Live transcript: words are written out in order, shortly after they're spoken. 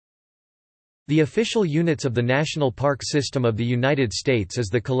The official units of the National Park System of the United States is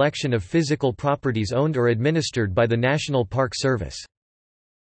the collection of physical properties owned or administered by the National Park Service.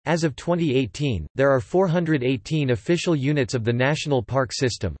 As of 2018, there are 418 official units of the National Park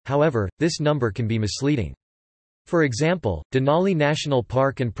System, however, this number can be misleading. For example, Denali National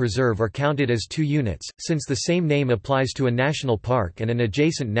Park and Preserve are counted as 2 units, since the same name applies to a national park and an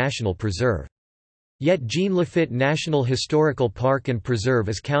adjacent national preserve. Yet Jean Lafitte National Historical Park and Preserve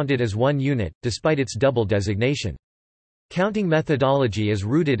is counted as 1 unit, despite its double designation. Counting methodology is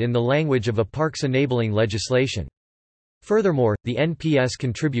rooted in the language of a parks enabling legislation. Furthermore, the NPS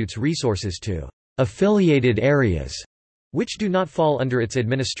contributes resources to affiliated areas, which do not fall under its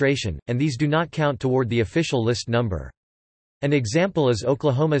administration, and these do not count toward the official list number. An example is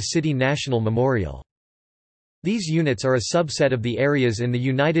Oklahoma City National Memorial. These units are a subset of the areas in the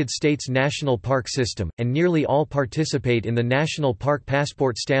United States National Park System, and nearly all participate in the National Park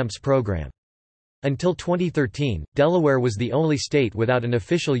Passport Stamps program. Until 2013, Delaware was the only state without an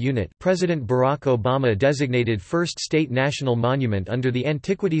official unit. President Barack Obama designated First State National Monument under the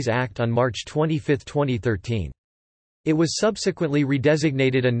Antiquities Act on March 25, 2013. It was subsequently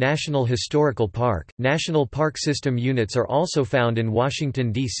redesignated a National Historical Park. National Park System units are also found in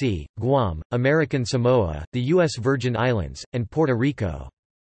Washington, D.C., Guam, American Samoa, the U.S. Virgin Islands, and Puerto Rico.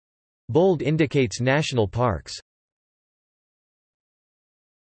 Bold indicates national parks.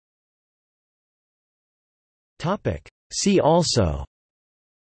 See also: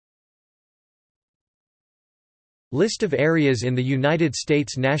 List of areas in the United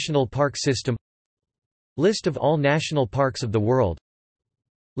States National Park System, List of all national parks of the world,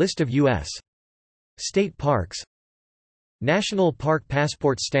 List of U.S. state parks, National Park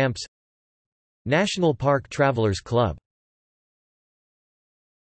Passport Stamps, National Park Travelers Club.